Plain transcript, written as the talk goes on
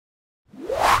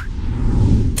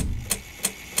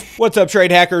What's up,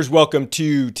 trade hackers? Welcome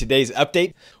to today's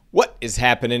update. What is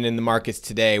happening in the markets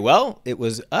today? Well, it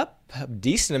was up a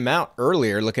decent amount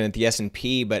earlier looking at the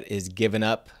S&P, but is giving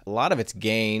up a lot of its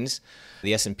gains.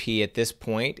 The S&P at this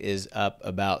point is up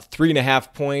about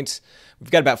 3.5 points.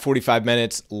 We've got about 45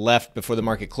 minutes left before the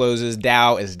market closes.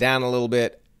 Dow is down a little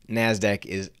bit. NASDAQ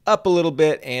is up a little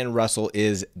bit, and Russell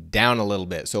is down a little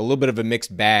bit. So a little bit of a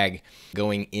mixed bag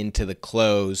going into the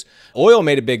close. Oil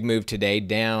made a big move today,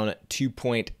 down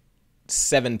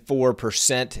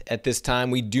 2.74% at this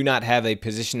time. We do not have a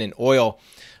position in oil.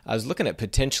 I was looking at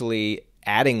potentially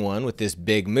adding one with this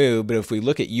big move, but if we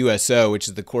look at USO, which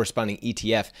is the corresponding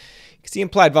ETF, you can see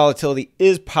implied volatility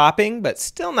is popping, but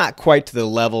still not quite to the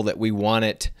level that we want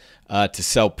it to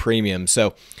sell premium.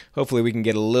 So hopefully we can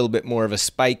get a little bit more of a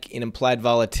spike in implied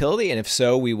volatility, and if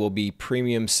so, we will be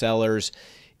premium sellers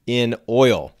in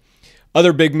oil.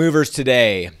 Other big movers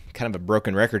today, kind of a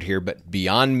broken record here, but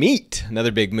Beyond Meat,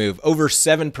 another big move, over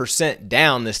 7%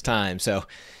 down this time. So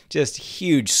just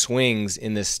huge swings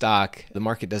in this stock. The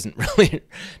market doesn't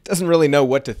really know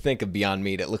what to think of Beyond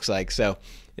Meat, it looks like. So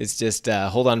it's just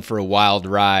hold on for a wild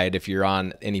ride if you're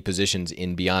on any positions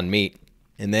in Beyond Meat.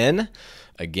 And then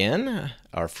again,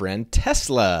 our friend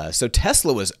Tesla. So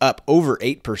Tesla was up over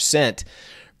 8%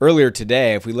 earlier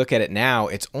today. If we look at it now,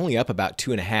 it's only up about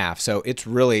 2.5%. So it's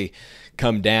really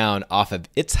come down off of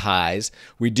its highs.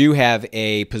 We do have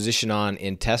a position on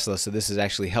in Tesla, so this is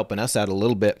actually helping us out a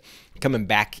little bit, coming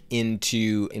back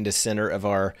into center of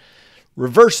our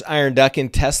reverse iron duck in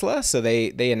Tesla. So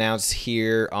they announced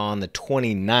here on the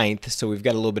 29th, so we've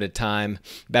got a little bit of time,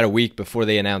 about a week before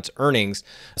they announce earnings.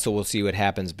 So we'll see what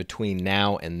happens between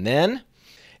now and then.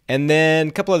 And then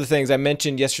a couple other things I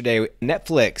mentioned yesterday.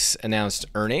 Netflix announced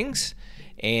earnings,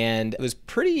 and it was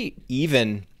pretty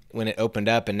even when it opened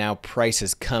up, and now price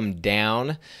has come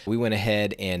down. We went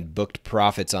ahead and booked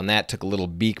profits on that, took a little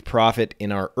beak profit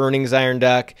in our earnings iron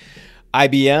duck.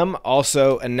 IBM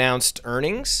also announced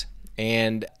earnings,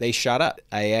 and they shot up.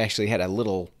 I actually had a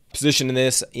little position in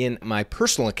this in my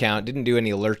personal account, didn't do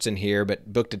any alerts in here,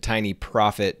 but booked a tiny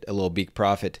profit, a little beak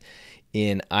profit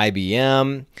in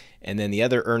IBM. And then the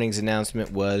other earnings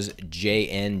announcement was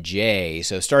J&J.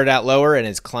 So it started out lower and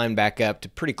it's climbed back up to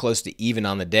pretty close to even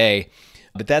on the day.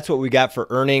 But that's what we got for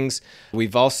earnings.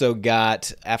 We've also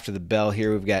got, after the bell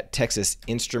here, we've got Texas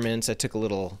Instruments. I took a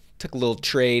little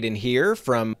trade in here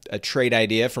from a trade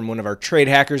idea from one of our trade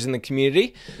hackers in the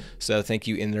community. So thank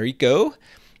you, Enrico.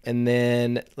 And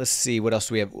then let's see what else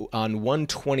we have on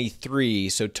 123.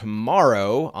 So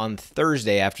tomorrow on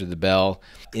Thursday after the bell,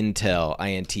 Intel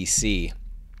INTC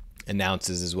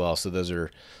announces as well. So those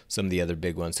are some of the other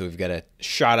big ones. So we've got a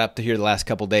shot up to here the last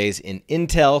couple days in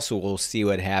Intel. So we'll see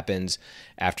what happens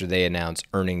after they announce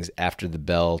earnings after the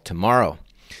bell tomorrow.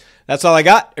 That's all I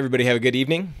got. Everybody have a good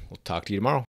evening. We'll talk to you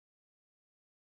tomorrow.